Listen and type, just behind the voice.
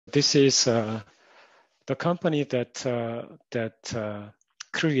This is the company that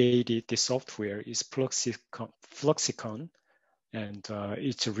created the software is Fluxicon, and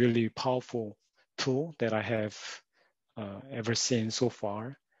it's a really powerful tool that I have ever seen so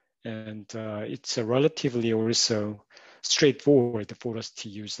far. And it's relatively also straightforward for us to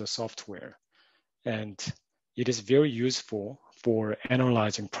use the software. And it is very useful for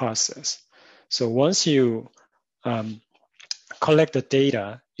analyzing process. So once you collect the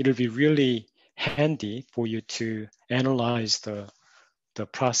data, it'll be really handy for you to analyze the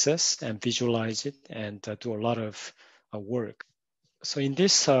process and visualize it and do a lot of work. So in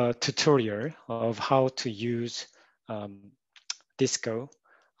this tutorial of how to use Disco,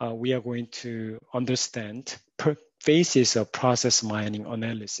 we are going to understand phases of process mining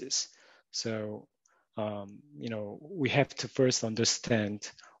analysis. So, we have to first understand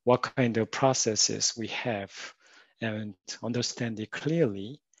what kind of processes we have and understand it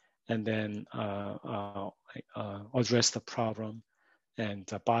clearly, and then address the problem and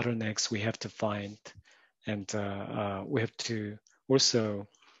bottlenecks we have to find. And we have to also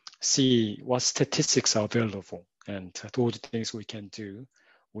see what statistics are available and those things we can do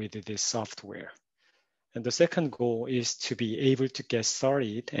with this software. And the second goal is to be able to get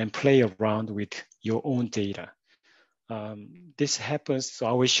started and play around with your own data. This happens, so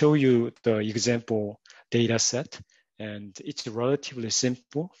I will show you the example data set, and it's relatively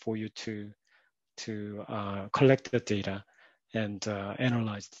simple for you to collect the data and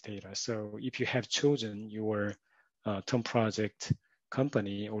analyze the data. So if you have chosen your term project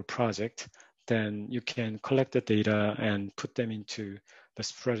company or project, then you can collect the data and put them into the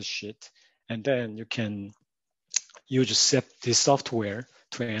spreadsheet, and then you can use this software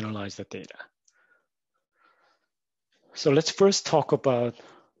to analyze the data. So let's first talk about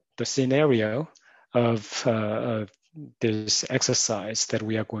the scenario of this exercise that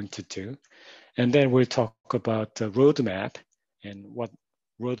we are going to do. And then we'll talk about the roadmap and what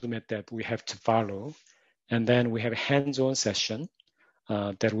roadmap that we have to follow. And then we have a hands-on session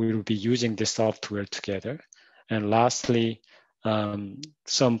that we will be using the software together. And lastly,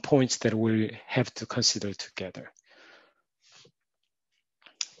 some points that we have to consider together.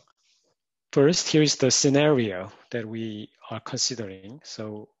 First, here's the scenario that we are considering.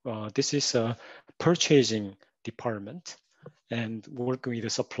 So this is a purchasing department and working with the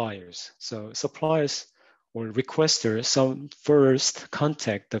suppliers. So suppliers or requesters some first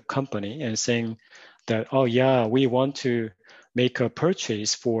contact the company and saying that, oh yeah, we want to make a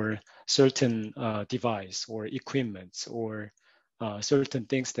purchase for certain device or equipment or certain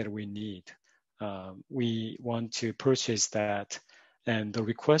things that we need. We want to purchase that, and the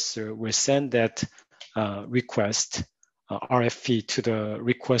requester will send that request RFP to the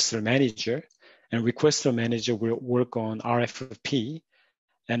requester manager, and requester manager will work on RFP,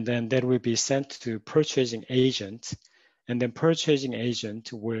 and then that will be sent to purchasing agent, and then purchasing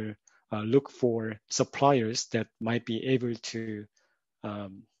agent will look for suppliers that might be able to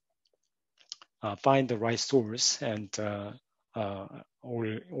find the right source and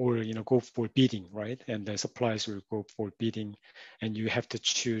or go for bidding, right? And the suppliers will go for bidding, and you have to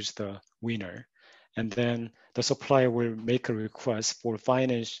choose the winner. And then the supplier will make a request for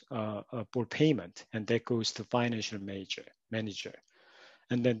finance for payment, and that goes to financial manager.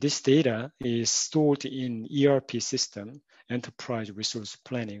 And then this data is stored in ERP system, enterprise resource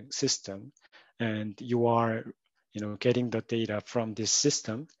planning system, and you are getting the data from this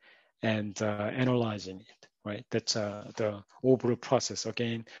system and analyzing it, right? That's the overall process.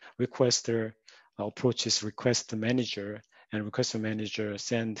 Again, requester approaches request manager, and request manager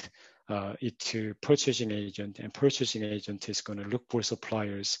send it to purchasing agent, and purchasing agent is going to look for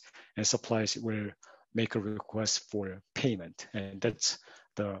suppliers, and suppliers will make a request for payment. And that's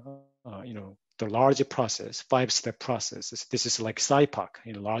the the larger process, 5-step process. This is like SIPOC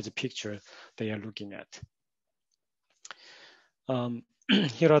in a larger picture they are looking at.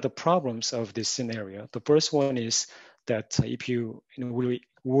 Here are the problems of this scenario. The first one is that if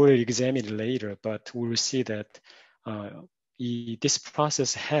we'll examine it later, but we will see that this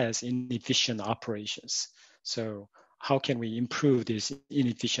process has inefficient operations. So how can we improve these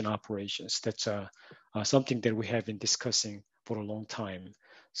inefficient operations? That's something that we have been discussing for a long time.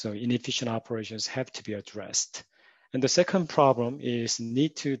 So inefficient operations have to be addressed. And the second problem is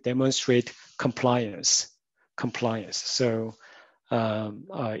need to demonstrate compliance. So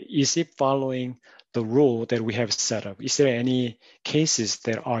is it following the rule that we have set up? Is there any cases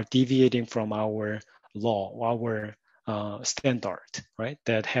that are deviating from our law, our standard, right?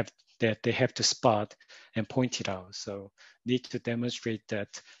 That they have to spot and point it out. So need to demonstrate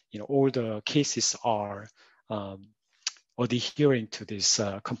that all the cases are adhering to this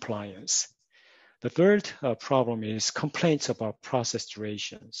compliance. The third problem is complaints about process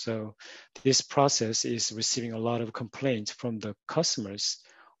duration. So this process is receiving a lot of complaints from the customers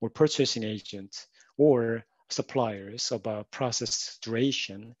or purchasing agents or suppliers about process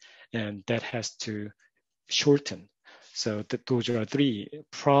duration, and that has to shorten. So those are three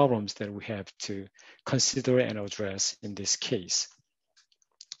problems that we have to consider and address in this case.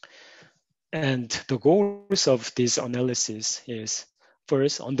 And the goals of this analysis is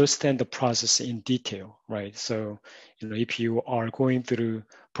first, understand the process in detail, right? So, if you are going through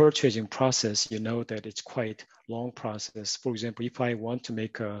purchasing process, you know that it's quite long process. For example, if I want to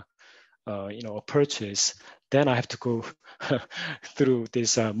make a purchase, then I have to go through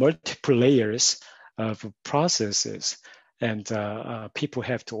these multiple layers of processes, and people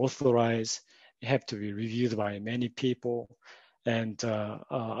have to authorize, have to be reviewed by many people. And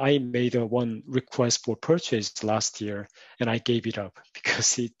I made one request for purchase last year, and I gave it up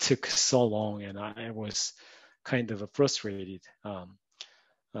because it took so long, and I was kind of frustrated.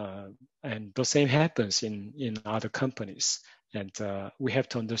 And the same happens in other companies. And we have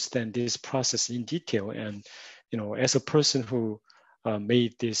to understand this process in detail. And as a person who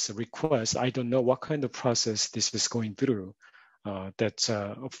made this request, I don't know what kind of process this is going through. That's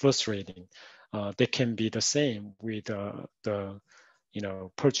frustrating. They can be the same with the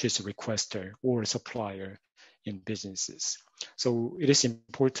purchase requester or supplier in businesses. So it is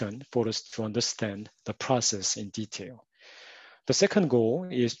important for us to understand the process in detail. The second goal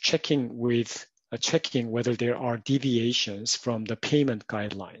is checking whether there are deviations from the payment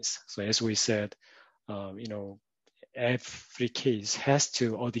guidelines. So as we said, every case has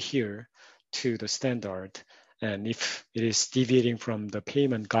to adhere to the standard. And if it is deviating from the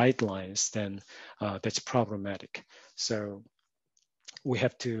payment guidelines, then that's problematic. So we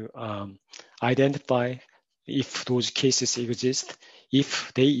have to identify if those cases exist.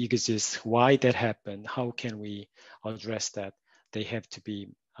 If they exist, why that happened, how can we address that? They have to be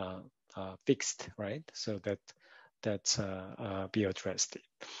fixed, right? So that's be addressed.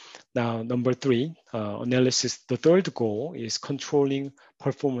 Now, number three, analysis. The third goal is controlling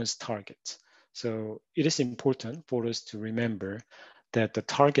performance targets. So it is important for us to remember that the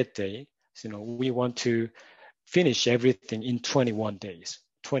target day, we want to finish everything in 21 days,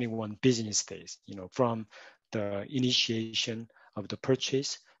 21 business days, from the initiation of the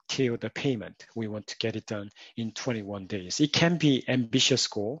purchase till the payment. We want to get it done in 21 days. It can be ambitious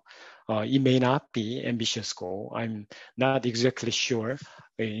goal. It may not be ambitious goal. I'm not exactly sure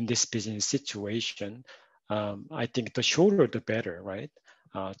in this business situation. I think the shorter the better, right?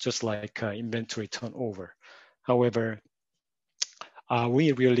 Just like inventory turnover. However, are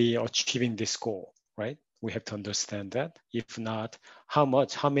we really achieving this goal, right? We have to understand that. If not, how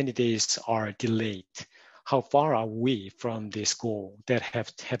many days are delayed? How far are we from this goal? That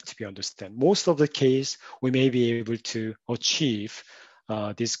have to be understood. Most of the case, we may be able to achieve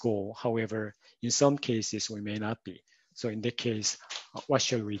this goal. However, in some cases, we may not be. So in that case, what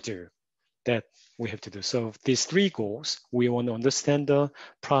shall we do? That we have to do. So these three goals, we want to understand the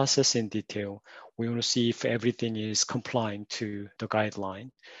process in detail. We want to see if everything is complying to the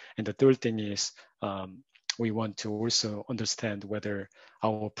guideline. And the third thing is we want to also understand whether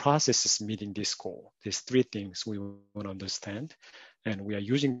our process is meeting this goal. These three things we want to understand. And we are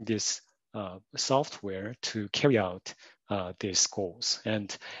using this software to carry out these goals.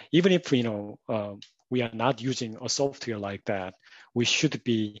 And even if we are not using a software like that, we should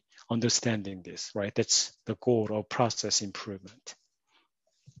be understanding this, right? That's the goal of process improvement.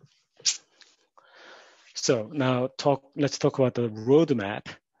 So now let's talk about the roadmap,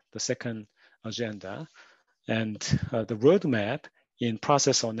 the second agenda. And the roadmap in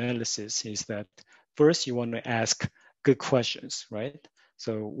process analysis is that first you want to ask good questions, right?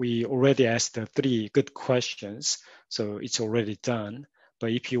 So we already asked the three good questions, so it's already done.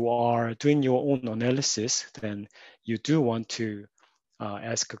 But if you are doing your own analysis, then you do want to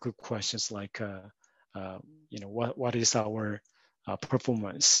ask good questions like, what is our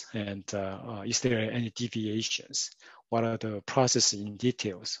performance, and is there any deviations? What are the processes in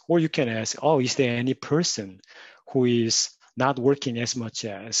details? Or you can ask, is there any person who is not working as much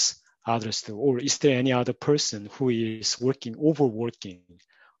as others do? Or is there any other person who is overworking,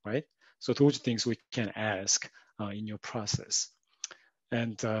 right? So those things we can ask in your process.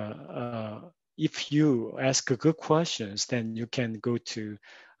 And if you ask good questions, then you can go to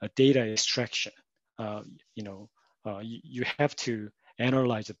data extraction. You have to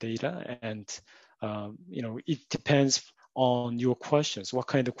analyze the data, and it depends on your questions. What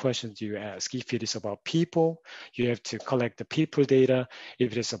kind of questions do you ask? If it is about people, you have to collect the people data.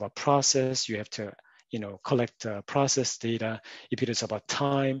 If it is about process, you have to collect process data. If it is about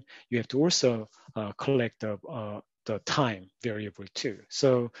time, you have to also collect the time variable too.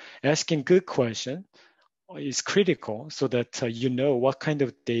 So asking good question is critical so that you know what kind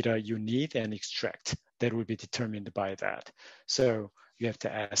of data you need and extract. That will be determined by that. So you have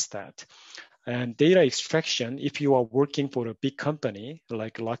to ask that. And data extraction, if you are working for a big company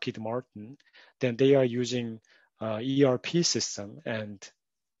like Lockheed Martin, then they are using ERP system, and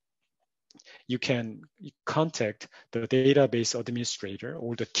you can contact the database administrator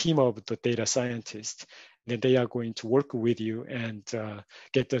or the team of the data scientists. Then they are going to work with you and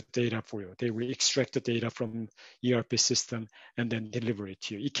get the data for you. They will extract the data from ERP system and then deliver it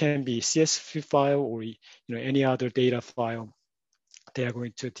to you. It can be CSV file or any other data file. They are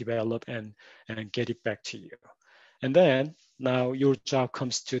going to develop and get it back to you. And then now your job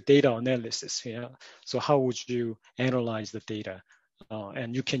comes to data analysis. So how would you analyze the data?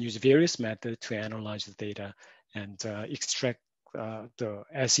 And you can use various methods to analyze the data and extract the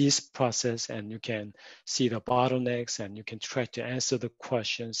as-is process, and you can see the bottlenecks, and you can try to answer the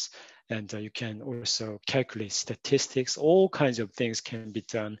questions, and you can also calculate statistics. All kinds of things can be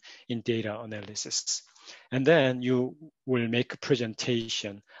done in data analysis. And then you will make a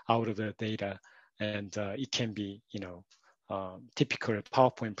presentation out of the data, and it can be, typical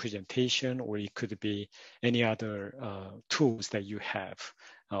PowerPoint presentation, or it could be any other tools that you have,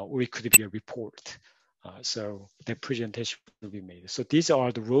 or it could be a report. So the presentation will be made. So these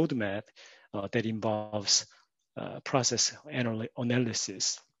are the roadmap that involves process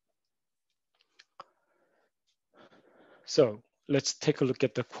analysis. So let's take a look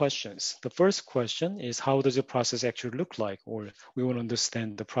at the questions. The first question is, how does the process actually look like? Or we want to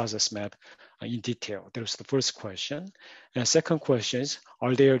understand the process map in detail. There's the first question. And second question is,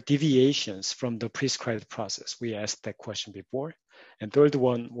 are there deviations from the prescribed process? We asked that question before. And third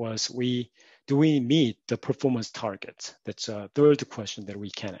one was, do we meet the performance targets? That's a third question that we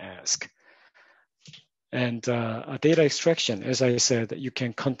can ask. And data extraction, as I said, you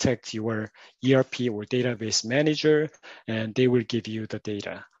can contact your ERP or database manager, and they will give you the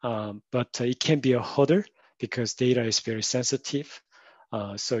data. But it can be a hurdle because data is very sensitive.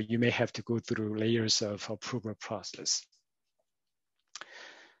 So you may have to go through layers of approval process.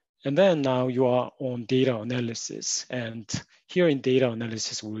 And then now you are on data analysis. And here in data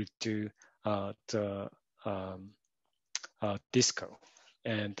analysis, we'll do the DISCO.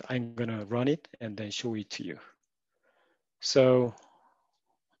 And I'm gonna run it and then show it to you. So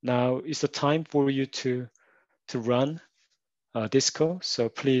now is the time for you to run DISCO. So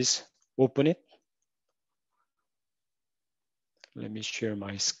please open it. Let me share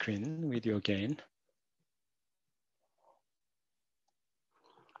my screen with you again.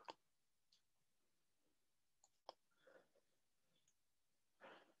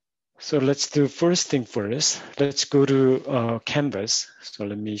 So let's do first thing first. Let's go to Canvas. So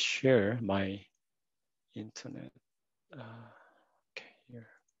let me share my internet. Okay, here.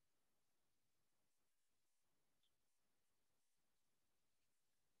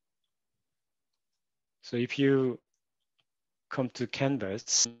 So if you come to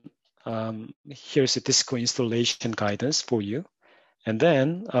Canvas, here's a DISCO installation guidance for you. And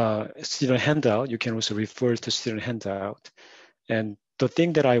then student handout, you can also refer to student handout. And the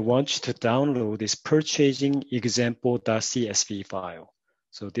thing that I want you to download is purchasing example.csv file.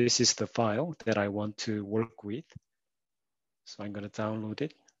 So this is the file that I want to work with. So I'm going to download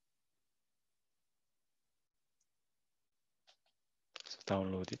it. So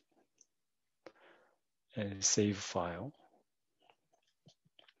download it and save file.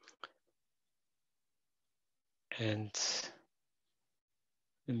 And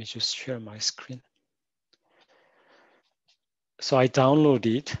let me just share my screen. So I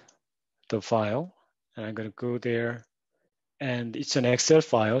downloaded the file, and I'm going to go there, and it's an Excel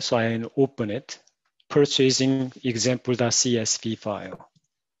file, so I open it, purchasing example.csv file.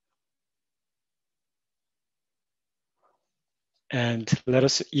 And let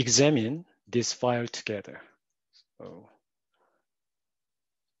us examine this file together. So,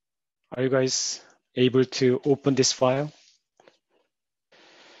 are you guys able to open this file?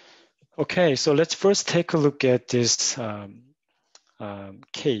 Okay, so let's first take a look at this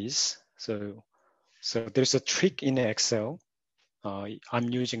case. So there's a trick in Excel. I'm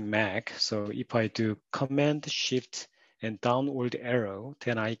using Mac. So if I do Command Shift and downward arrow,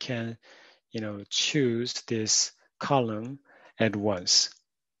 then I can, choose this column at once.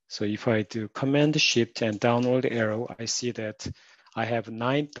 So if I do Command Shift and downward arrow, I see that I have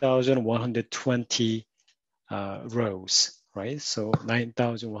 9,120 rows, right? So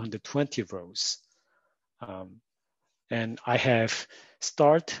 9,120 rows. And I have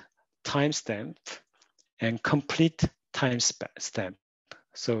start timestamp and complete timestamp.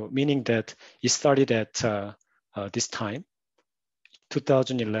 So meaning that it started at this time,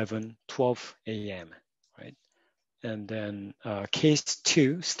 2011, 12 a.m., right? And then case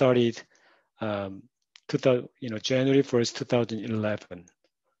 2 started January 1st, 2011,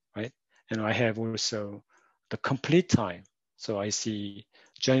 right? And I have also the complete time. So I see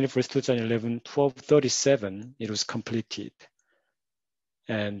January 1st, 2011, 12:37, it was completed.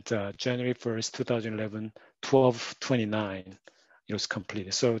 And January 1st, 2011, 12:29, it was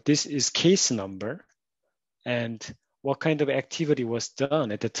completed. So this is case number and what kind of activity was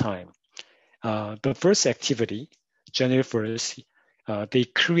done at the time. The first activity, January 1st, they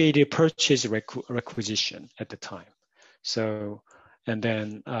created purchase requisition at the time. So, and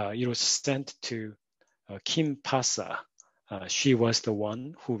then it was sent to Kim Pasa. She was the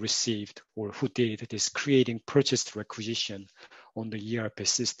one who received or who did this creating purchase requisition on the ERP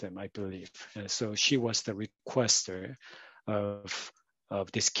system, I believe. And so she was the requester of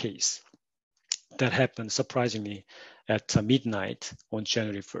this case. That happened surprisingly at midnight on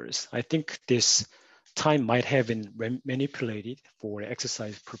January 1st. I think this time might have been manipulated for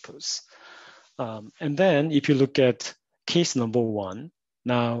exercise purpose. And then if you look at case number 1,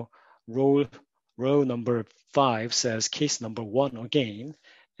 now row number 5 says case number 1 again,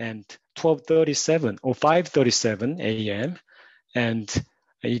 and 12:37 or 5:37 a.m. and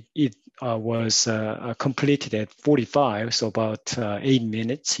it was completed at 45, so about 8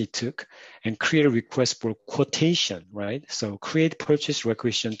 minutes it took, and create a request for quotation, right? So create purchase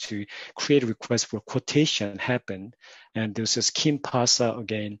requisition to create a request for quotation happened, and this is Kim Pasa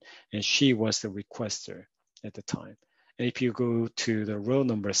again, and she was the requester at the time. And if you go to the row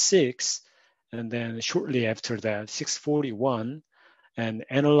number 6, and then shortly after that, 6:41, and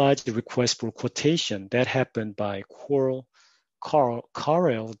analyze the request for quotation that happened by Karel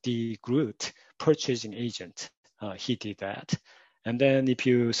D. Groot, purchasing agent. He did that. And then if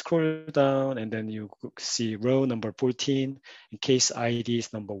you scroll down and then you see row number 14, and case ID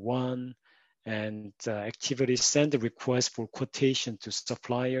is number 1, and activity send a request for quotation to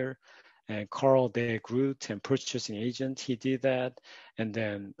supplier, and Karel D. Groot and purchasing agent, he did that. And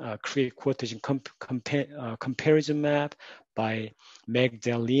then create quotation comparison map by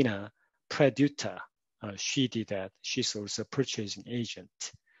Magdalena Praduta. She did that. She's also a purchasing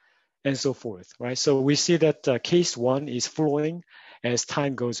agent, and so forth, right? So we see that case 1 is flowing as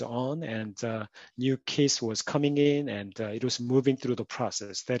time goes on, and new case was coming in, and it was moving through the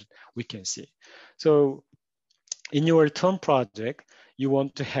process that we can see. So in your term project, you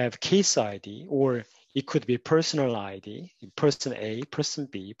want to have case ID, or it could be personal ID, person A, person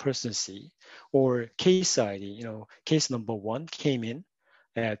B, person C, or case ID. Case number 1 came in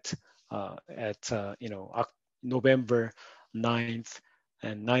at November 9th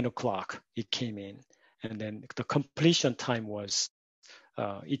and 9 o'clock it came in, and then the completion time was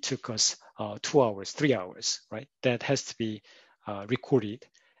it took us 2 hours, 3 hours, right? That has to be recorded.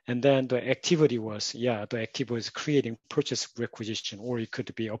 And then the activity was creating purchase requisition, or it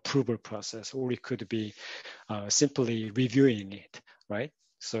could be approval process, or it could be simply reviewing it, right?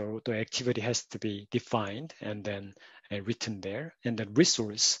 So the activity has to be defined and then written there. And then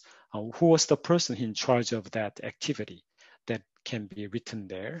resource, who was the person in charge of that activity, that can be written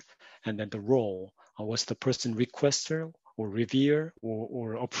there. And then the role, was the person requester or reviewer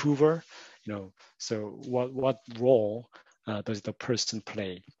or approver, so what role does the person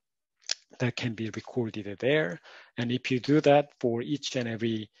play? That can be recorded there. And if you do that for each and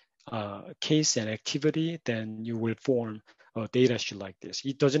every case and activity, then you will form a data sheet like this.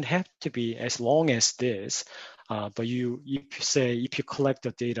 It doesn't have to be as long as this, but if you collect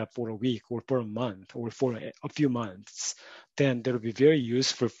the data for a week or for a month or for a few months, then that will be very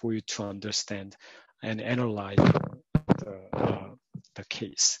useful for you to understand and analyze the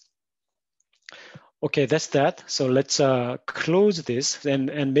case. Okay, that's that. So let's close this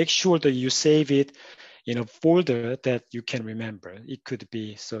and make sure that you save it in a folder that you can remember. It could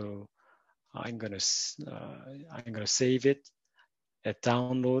be, so I'm gonna save it at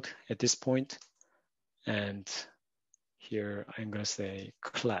download at this point, and here I'm gonna say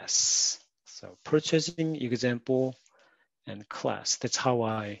class. So purchasing example and class. That's how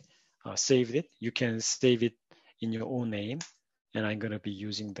I saved it. You can save it in your own name, and I'm gonna be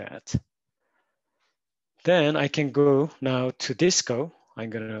using that. Then I can go now to Disco.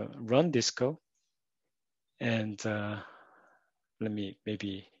 I'm gonna run Disco, and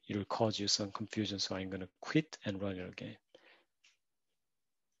maybe it'll cause you some confusion, so I'm gonna quit and run it again.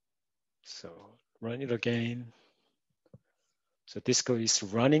 So run it again. So Disco is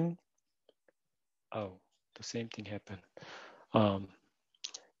running. Oh, the same thing happened.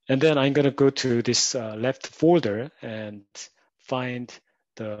 And then I'm going to go to this left folder and find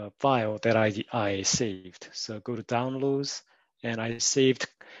the file that I saved. So go to downloads, and I saved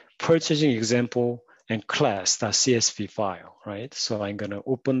purchasing example and class.csv file, right? So I'm going to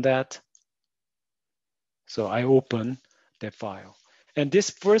open that. So I open that file. And this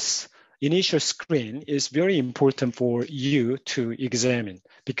first initial screen is very important for you to examine,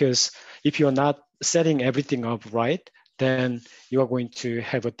 because if you're not setting everything up right, then you are going to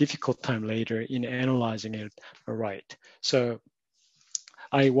have a difficult time later in analyzing it right. So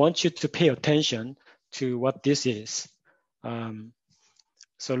I want you to pay attention to what this is.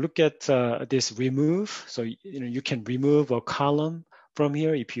 So look at this remove. So you can remove a column from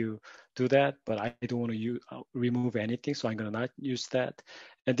here if you do that, but I don't want to remove anything, so I'm going to not use that.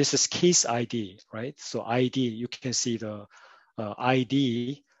 And this is case ID, right? So ID, you can see the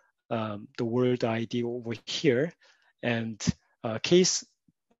ID, the word ID over here, and case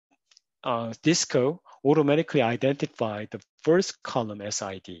Disco automatically identify the first column as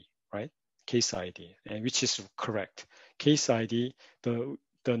ID, right? Case ID, and which is correct. Case ID, the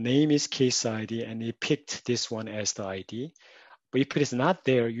name is case ID, and it picked this one as the ID. But if it is not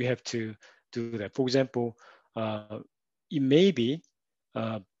there, you have to do that. For example, it may be,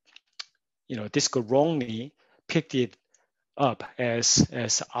 Disco wrongly picked it up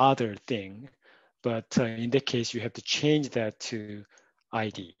as other thing, but in that case, you have to change that to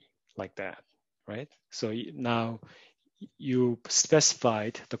ID like that, right? So now you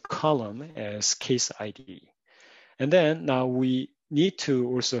specified the column as case ID. And then now we need to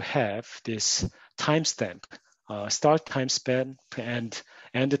also have this timestamp, start timestamp and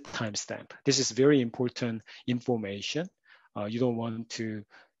end timestamp. This is very important information. You don't want to,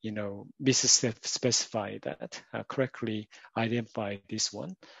 misspecify that, correctly identify this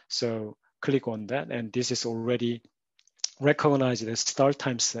one. So click on that, and this is already recognized as start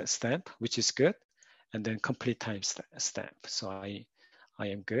timestamp, which is good, and then complete timestamp. So I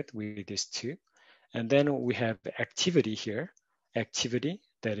am good with this too. And then we have activity here, activity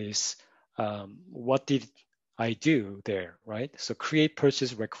that is what did I do there, right? So create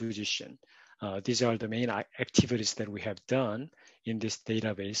purchase requisition. These are the main activities that we have done in this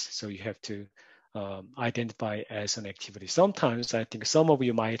database. So you have to identify as an activity. Sometimes I think some of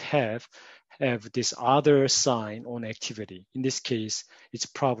you might have this other sign on activity. In this case, it's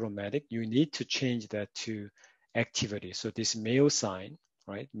problematic. You need to change that to activity. So this mail sign,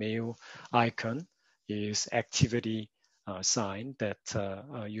 right? Mail icon is activity sign that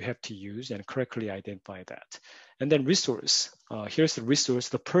you have to use and correctly identify that. And then resource. Here's the resource.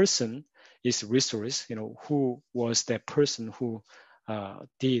 The person is resource. Who was that person who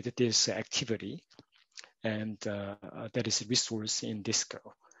did this activity, and that is resource in Disco.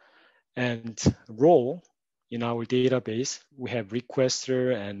 And role in our database, we have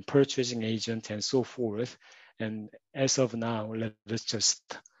requester and purchasing agent and so forth. And as of now, let's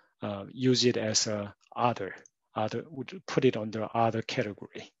just use it as a other, put it under other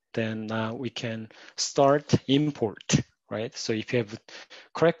category. Then we can start import, right? So if you have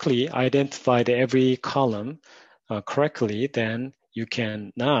correctly identified every column correctly, then you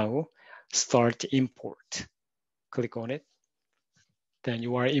can now start import. Click on it. Then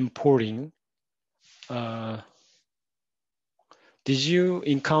you are importing. Did you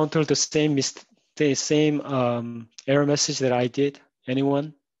encounter the same error message that I did?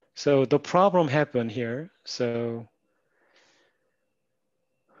 Anyone? So the problem happened here. So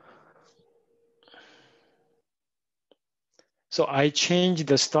I changed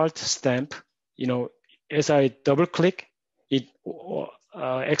the start stamp. As I double click, it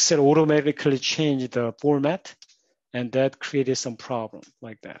Excel automatically changed the format, and that created some problem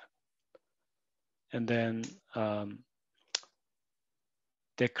like that. And then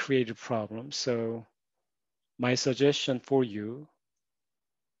that created problems. So my suggestion for you,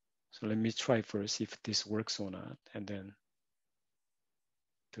 so let me try first if this works or not, and then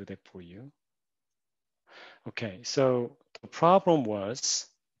do that for you. Okay, so the problem was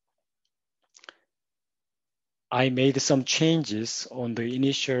I made some changes on the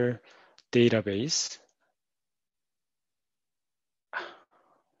initial database.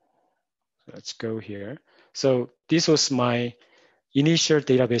 Let's go here. So this was my initial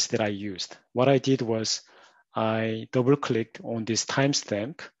database that I used. What I did was I double clicked on this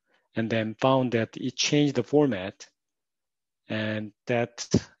timestamp and then found that it changed the format, and that,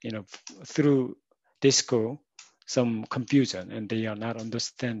 through Disco, some confusion, and they are not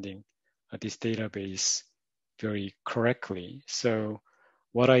understanding this database very correctly. So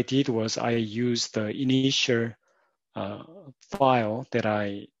what I did was I used the initial file that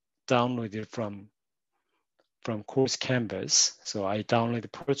I downloaded from from course canvas. So I download the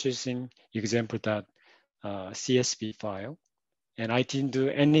purchasing example.csv file, and I didn't do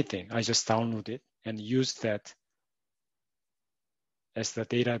anything. I just downloaded it and used that as the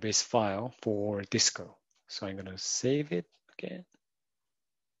database file for Disco. So I'm gonna save it again.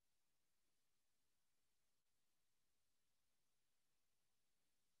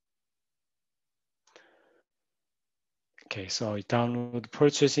 Okay, so I download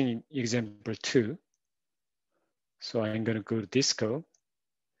purchasing example 2. So I'm gonna go to Disco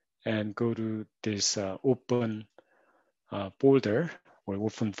and go to this open folder or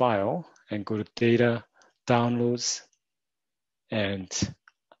open file and go to data, downloads, and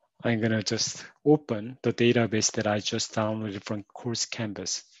I'm gonna just open the database that I just downloaded from Course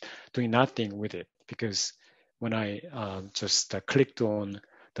Canvas, doing nothing with it, because when I just clicked on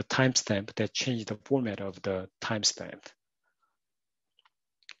the timestamp, that changed the format of the timestamp.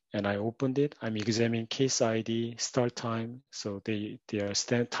 And I opened it. I'm examining case ID, start time, so they are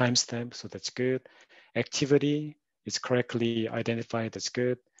timestamp, so that's good. Activity is correctly identified, that's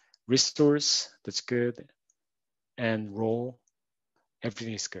good. Resource, that's good. And role,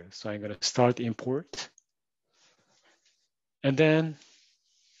 everything is good. So I'm gonna start import. And then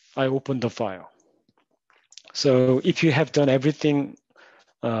I open the file. So if you have done everything,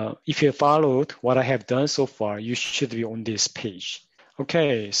 if you followed what I have done so far, you should be on this page.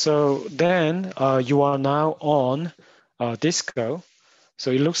 Okay, so then you are now on Disco.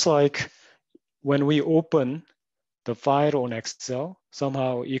 So it looks like when we open the file on Excel,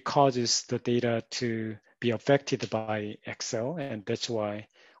 somehow it causes the data to be affected by Excel, and that's why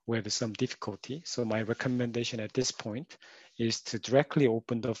we have some difficulty. So my recommendation at this point is to directly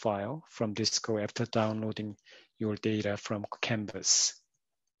open the file from Disco after downloading your data from Canvas.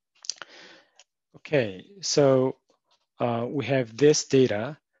 Okay, so we have this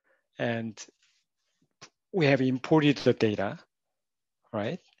data, and we have imported the data,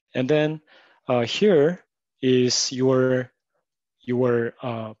 right? And then here is your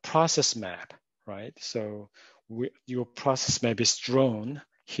process map, right? So your process map is drawn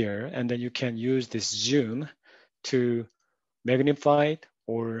here, and then you can use this zoom to magnify it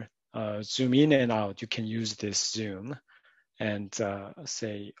or zoom in and out. You can use this zoom and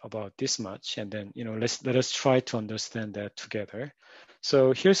say about this much, and then let us try to understand that together.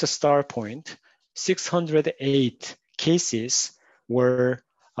 So here's a start point. 608 cases were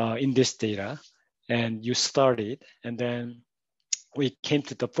in this data, and you started, and then we came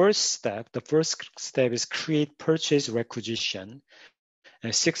to the first step. The first step is create purchase requisition,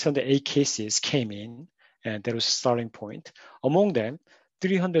 and 608 cases came in, and that was starting point. Among them,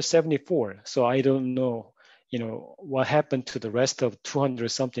 374. So I don't know, what happened to the rest of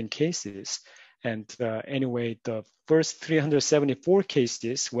 200 something cases. And anyway, the first 374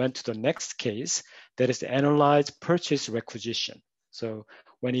 cases went to the next case, that is the analyze purchase requisition. So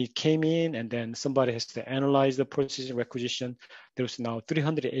when it came in and then somebody has to analyze the purchase requisition, there's now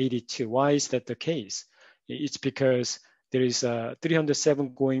 382. Why is that the case? It's because there is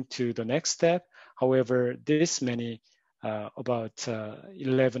 307 going to the next step. However, this many, about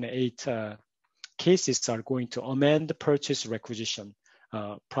 11.8 cases are going to amend the purchase requisition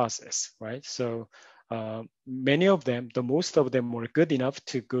process, right? So many of them, the most of them were good enough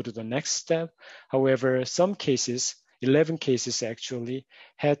to go to the next step. However, some cases, 11 cases actually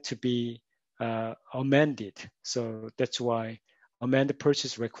had to be amended. So that's why amend the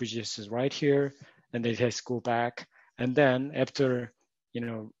purchase requisition is right here, and it has to go back. And then after,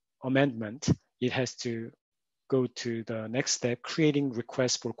 amendment, it has to go to the next step, creating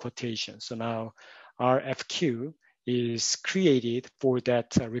request for quotation. So now our FQ is created for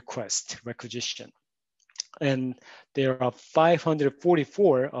that request requisition. And there are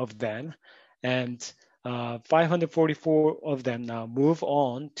 544 of them, and 544 of them now move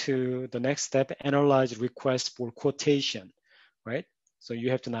on to the next step, analyze request for quotation, right? So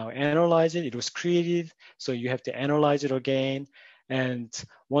you have to now analyze it. It was created, so you have to analyze it again. And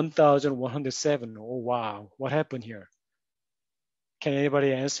 1,107, oh wow, what happened here? Can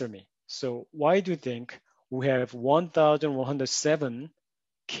anybody answer me? So why do you think we have 1,107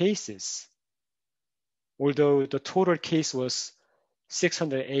 cases, although the total case was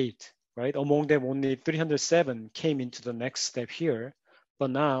 608, right? Among them, only 307 came into the next step here,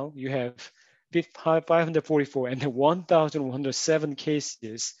 but now you have 544 and 1,107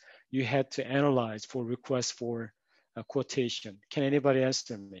 cases you had to analyze for request for a quotation. Can anybody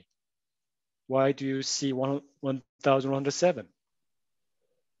answer me? Why do you see 1,107?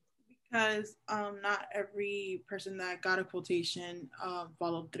 Because not every person that got a quotation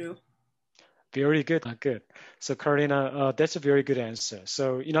followed through. Very good. Good. So Carolina, that's a very good answer.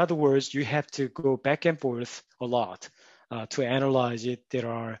 So in other words, you have to go back and forth a lot to analyze it. There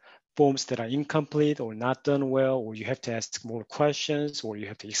are forms that are incomplete or not done well, or you have to ask more questions, or you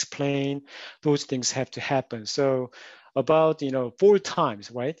have to explain. Those things have to happen. So about 4 times,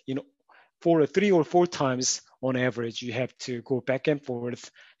 right? 3 or 4 times on average, you have to go back and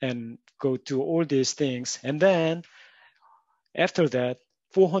forth and go through all these things, and then after that,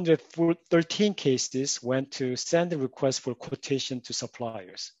 413 cases went to send a request for quotation to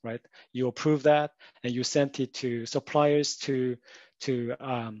suppliers, right? You approve that and you sent it to suppliers to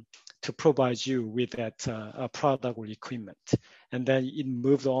provide you with that product or equipment. And then it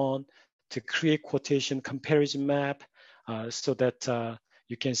moved on to create quotation comparison map so that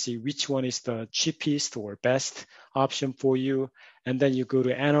you can see which one is the cheapest or best option for you. And then you go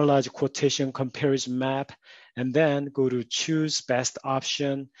to analyze quotation comparison map, and then go to choose best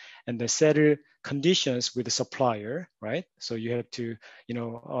option and then settle conditions with the supplier, right? So you have to,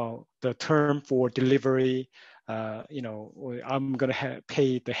 the term for delivery, I'm gonna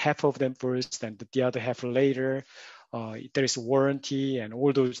pay the half of them first and the other half later. There is a warranty and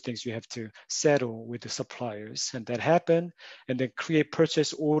all those things you have to settle with the suppliers, and that happened. And then create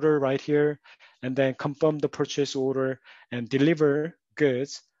purchase order right here, and then confirm the purchase order and deliver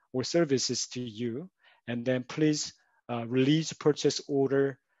goods or services to you. And then please release purchase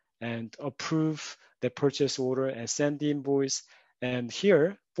order and approve the purchase order and send the invoice. And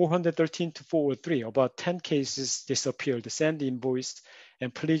here, 413 to 403, about 10 cases disappeared. Send the invoice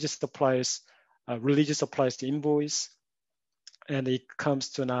and please suppliers release suppliers the invoice. And it comes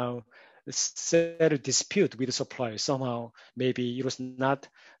to now settle dispute with the supplier. Somehow, maybe it was not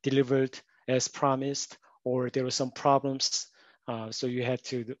delivered as promised, or there were some problems. So you had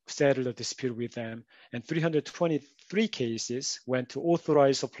to settle the dispute with them. And 323 cases went to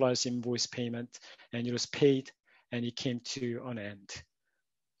authorized suppliers invoice payment, and it was paid, and it came to an end,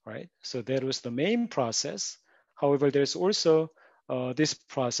 right? So that was the main process. However, there's also this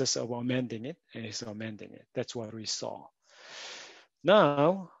process of amending it, and it's amending it. That's what we saw.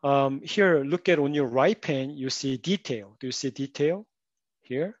 Now, here, look at on your right pane, you see detail. Do you see detail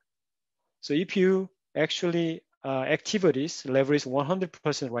here? So if you actually activities level is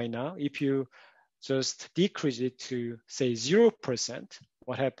 100% right now, if you just decrease it to say 0%,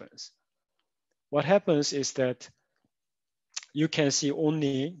 what happens? What happens is that you can see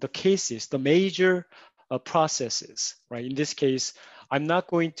only the cases, the major processes, right? In this case, I'm not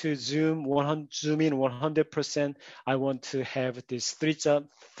going to zoom in 100%. I want to have this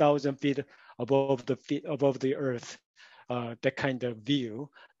 3,000 feet above the earth, that kind of view.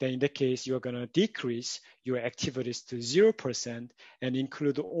 Then in that case, you're going to decrease your activities to 0% and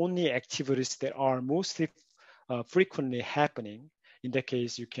include only activities that are mostly frequently happening. In that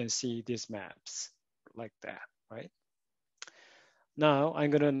case, you can see these maps like that, right? Now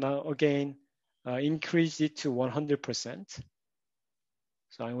I'm going to again increase it to 100%.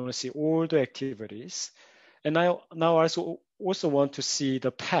 So I want to see all the activities. And now I also want to see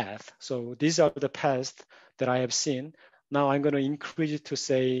the path. So these are the paths that I have seen. Now I'm going to increase it to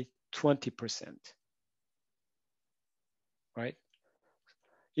say 20%, right?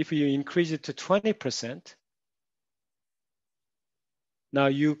 If you increase it to 20%, now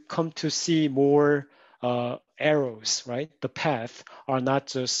you come to see more arrows, right? The path are not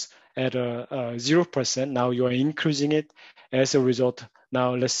just at a 0%. Now you are increasing it. As a result,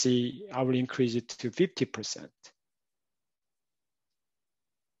 now let's see, I will increase it to 50%.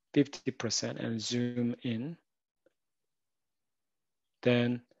 50% and zoom in.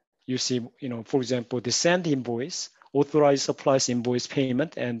 Then you see, for example, the send invoice, authorized supplies invoice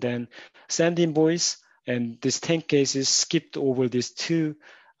payment, and then send invoice. And these 10 cases skipped over these two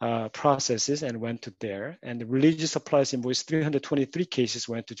processes and went to there. And the religious supplies invoice, 323 cases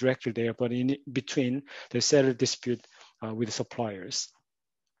went to directly there, but in between, they settled dispute with the suppliers.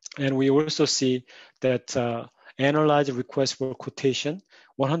 And we also see that analyze request for quotation,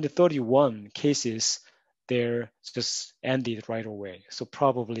 131 cases there just ended right away. So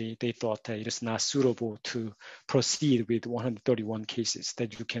probably they thought that it is not suitable to proceed with 131 cases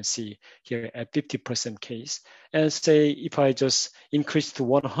that you can see here at 50% case. And say if I just increase to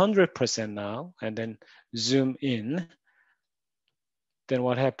 100% now and then zoom in, then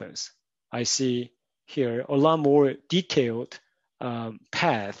what happens? I see here a lot more detailed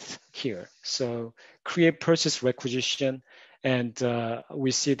path here. So create purchase requisition, and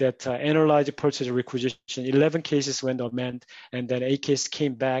we see that analyze purchase requisition, 11 cases went amend, and then 8 cases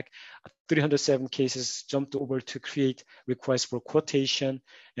came back, 307 cases jumped over to create request for quotation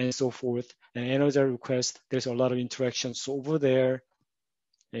and so forth. And another request, there's a lot of interactions over there.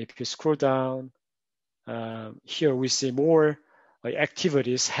 And if you scroll down, here we see more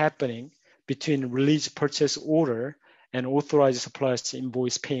activities happening between release purchase order and authorized suppliers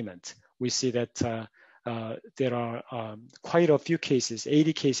invoice payment. We see that there are quite a few cases,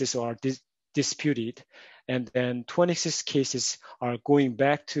 80 cases are disputed, and then 26 cases are going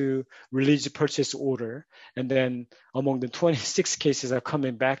back to release purchase order, and then among the 26 cases are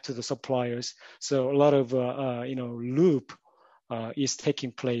coming back to the suppliers. So a lot of loop is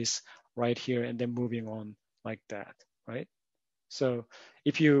taking place right here, and then moving on like that, right? So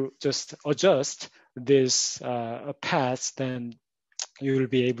if you just adjust this paths, then you will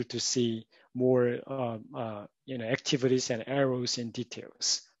be able to see more activities and arrows in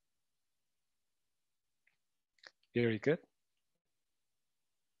details. Very good.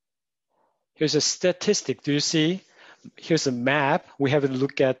 Here's a statistic. Do you see? Here's a map. We haven't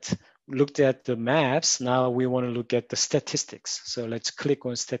looked at the maps. Now we want to look at the statistics. So let's click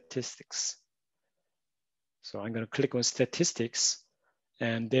on statistics. So I'm going to click on statistics,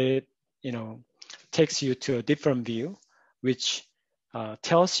 and it takes you to a different view, which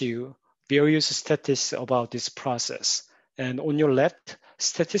tells you various statistics about this process. And on your left,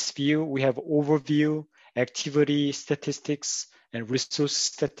 statistics view, we have overview, activity statistics, and resource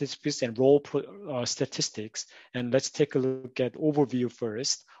statistics, and role statistics. And let's take a look at overview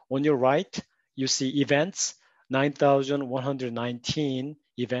first. On your right, you see events, 9,119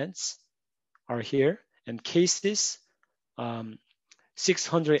 events are here, and cases,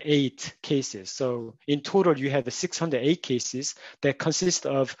 608 cases. So in total, you have 608 cases that consist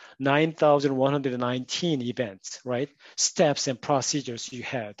of 9,119 events, right? Steps and procedures you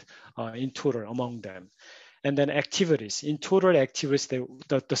had in total among them. And then activities. In total activities,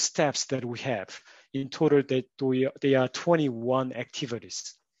 the steps that we have, in total, they are 21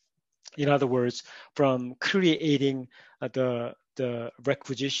 activities. In other words, from creating the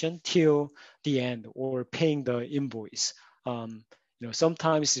requisition till the end, or paying the invoice.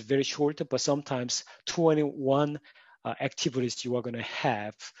 Sometimes it's very short, but sometimes 21 activities you are going to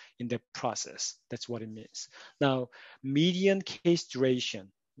have in the process. That's what it means. Now, median case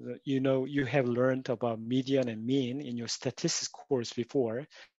duration. You have learned about median and mean in your statistics course before.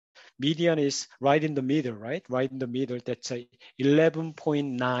 Median is right in the middle, right? Right in the middle. That's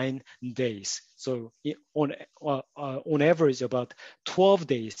 11.9 days. So on average, about 12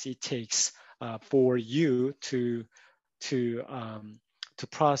 days it takes for you to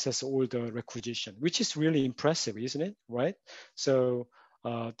process all the requisition, which is really impressive, isn't it? Right? So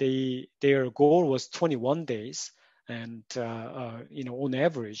their goal was 21 days. And on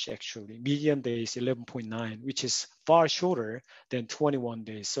average, actually, median days 11.9, which is far shorter than 21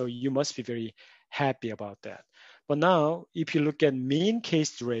 days. So you must be very happy about that. But now, if you look at mean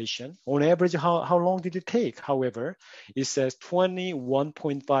case duration, on average, how long did it take? However, it says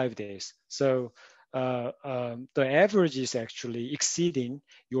 21.5 days. So the average is actually exceeding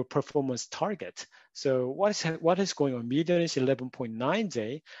your performance target. So what is going on? Median is 11.9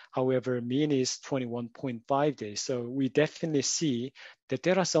 day. However, mean is 21.5 days. So we definitely see that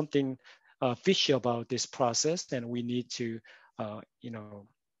there are something fishy about this process, and we need to,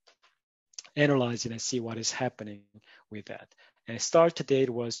 analyze it and see what is happening with that. And start date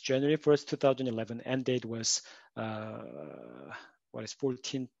was January 1st, 2011. End date was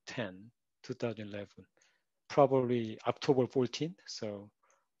 14/10. 2011, probably October 14th. So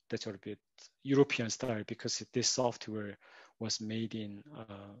that's a bit European style, because this software was made in,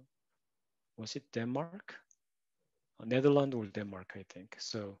 was it Denmark? Netherlands or Denmark, I think.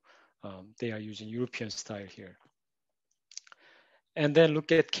 So they are using European style here. And then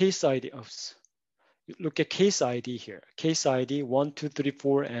look at case ID. Look at case ID here. Case ID 1, 2, 3,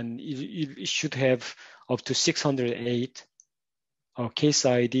 4, and it should have up to 608. Case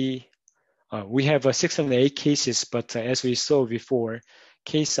ID. We have 608 cases, but as we saw before,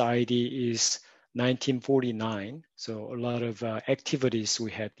 case ID is 1949. So a lot of activities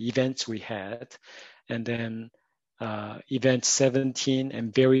we had, events we had, and then event 17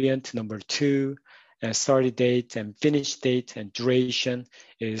 and variant number 2, and started date and finish date and duration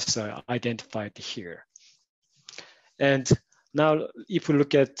is identified here. And now if we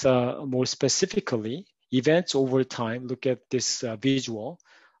look at more specifically, events over time, look at this visual.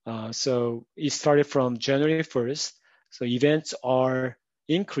 So it started from January 1st. So events are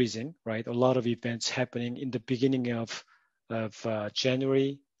increasing, right? A lot of events happening in the beginning of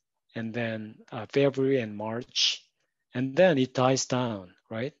January, and then February and March. And then it dies down,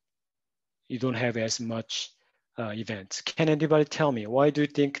 right? You don't have as much events. Can anybody tell me, why do you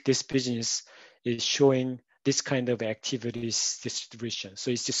think this business is showing this kind of activities distribution?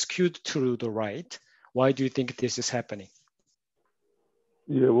 So it's skewed to the right. Why do you think this is happening?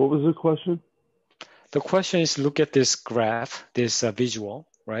 Yeah, what was the question? The question is, look at this graph, this visual,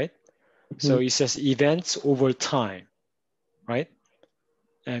 right? So Hmm. it says events over time, right?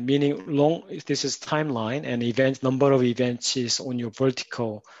 And meaning long, this is timeline, and event number of events is on your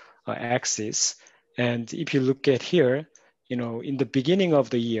vertical axis. And if you look at here, you know, in the beginning of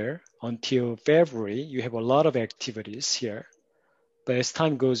the year until February, you have a lot of activities here. But as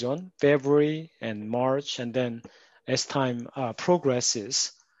time goes on, February and March, and then as time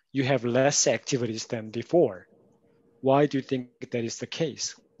progresses, you have less activities than before. Why do you think that is the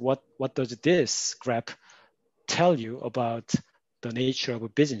case? What does this graph tell you about the nature of a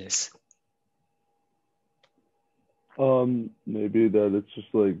business? Maybe that it's just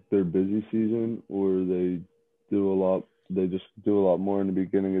like their busy season, or they just do a lot more in the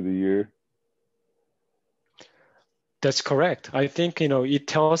beginning of the year. That's correct. I think it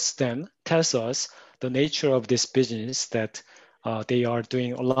tells us the nature of this business that they are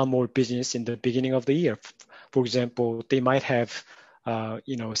doing a lot more business in the beginning of the year. For example, they might have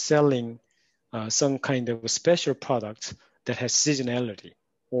selling some kind of special product that has seasonality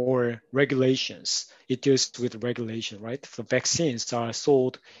or regulations. It deals with regulation, right? The vaccines are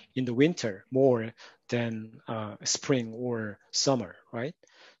sold in the winter more than spring or summer, right?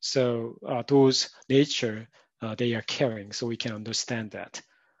 So those nature they are carrying, so we can understand that.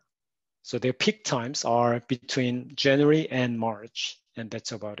 So their peak times are between January and March, and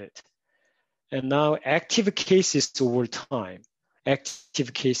that's about it. And now active cases over time,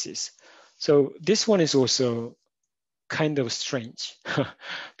 active cases. So this one is also kind of strange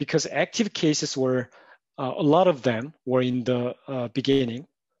because active cases were, a lot of them were in the beginning,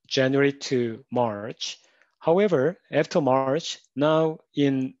 January to March. However, after March, now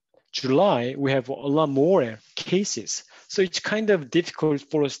in July, we have a lot more cases. So it's kind of difficult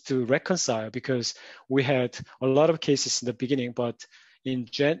for us to reconcile because we had a lot of cases in the beginning, but in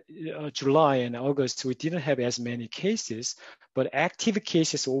July and August, we didn't have as many cases, but active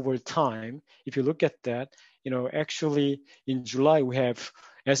cases over time, if you look at that, actually in July, we have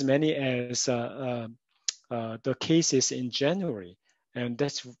as many as the cases in January. And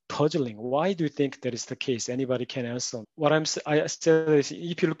that's puzzling. Why do you think that is the case? Anybody can answer. What I said is,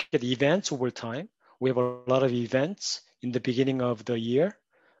 if you look at events over time, we have a lot of events in the beginning of the year,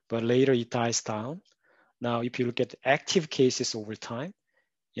 but later it dies down. Now, if you look at active cases over time,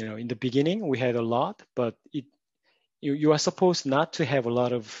 in the beginning we had a lot, but you are supposed not to have a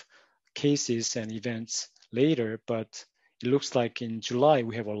lot of cases and events later, but it looks like in July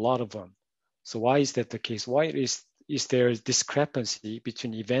we have a lot of them. So why is that the case? Why is there a discrepancy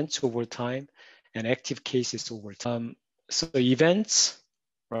between events over time and active cases over time? So events,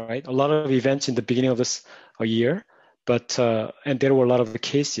 right? A lot of events in the beginning of this a year, but and there were a lot of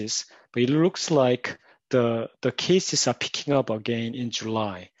cases, but it looks like the cases are picking up again in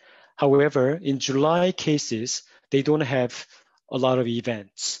July. However, in July cases, they don't have a lot of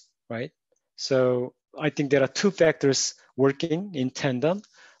events, right? So I think there are two factors working in tandem.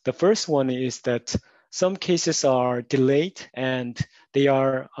 The first one is that some cases are delayed and they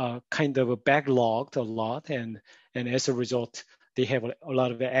are kind of backlogged a lot, and as a result, they have a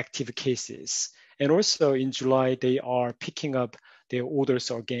lot of active cases. And also in July, they are picking up their orders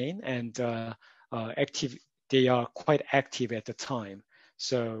again, and active. They are quite active at the time.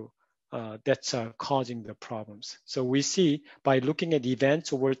 So that's causing the problems. So we see by looking at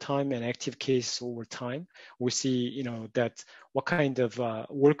events over time and active cases over time, we see that what kind of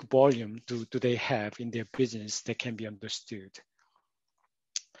work volume do they have in their business that can be understood.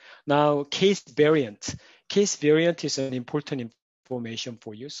 Now, case variant. Case variant is an important information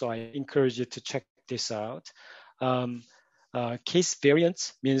for you, so I encourage you to check this out. Um, Case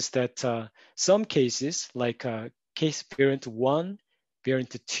variance means that some cases, like case variant 1,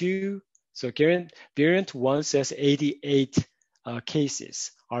 variant 2, so variant 1 says 88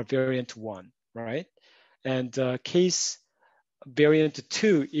 cases are variant 1, right? And case variant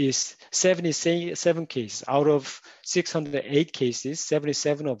 2 is 77 cases. Out of 608 cases,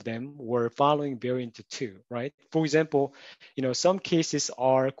 77 of them were following variant 2, right? For example, some cases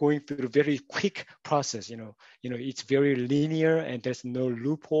are going through a very quick process. It's very linear and there's no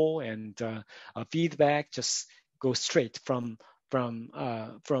loophole, and feedback just goes straight from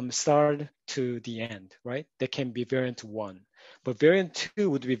start to the end, right? That can be variant 1. But variant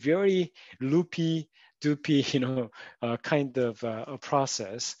 2 would be very loopy, doopy, kind of a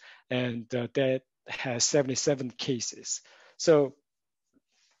process, and that has 77 cases. So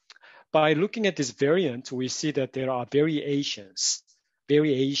by looking at this variant, we see that there are variations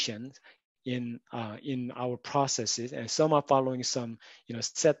in our processes, and some are following some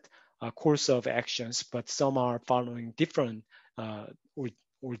set course of actions, but some are following different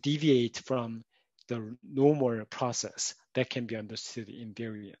or deviate from the normal process, that can be understood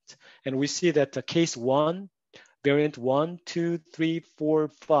invariant. And we see that the case 1, variant 1, 2, 3, 4,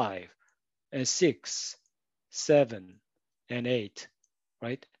 5, and 6, 7, and 8,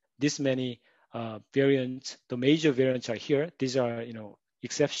 right? This many variants, the major variants are here. These are,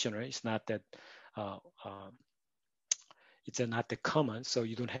 exceptional. It's not that it's not that common, so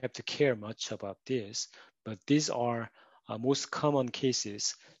you don't have to care much about this. But these are most common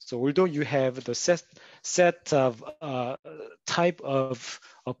cases. So although you have the set of type of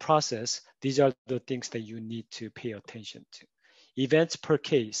a process, these are the things that you need to pay attention to. Events per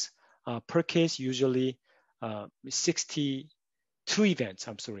case. Per case, usually 62 events,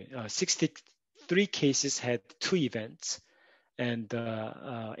 63 cases had 2 events, and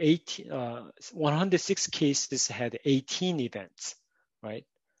 106 cases had 18 events, right?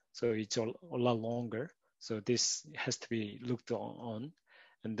 So it's a lot longer. So this has to be looked on.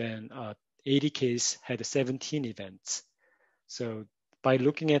 And then 80 cases had 17 events. So by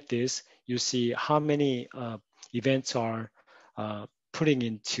looking at this, you see how many events are putting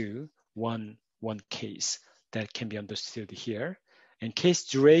into one case. That can be understood here. And case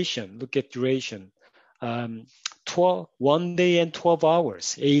duration, look at duration. 1 day and 12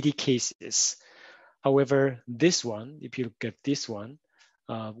 hours, 80 cases. However, this one, if you look at this one,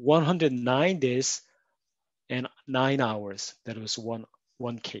 109 days and 9 hours, that was one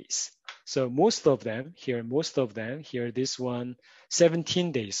case. So most of them here, this one,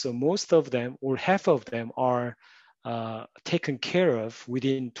 17 days. So most of them, or half of them, are taken care of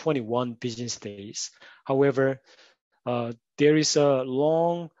within 21 business days. However, there is a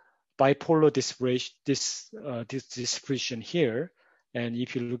long bipolar distribution here. And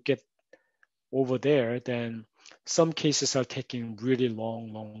if you look at over there, then some cases are taking really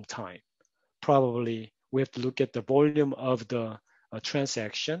long time. Probably we have to look at the volume of the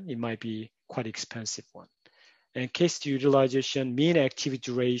transaction. It might be quite expensive one. And case utilization, mean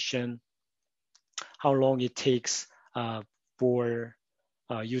activity duration, how long it takes for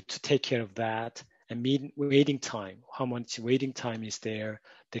you to take care of that, and mean waiting time, how much waiting time is there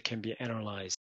that can be analyzed.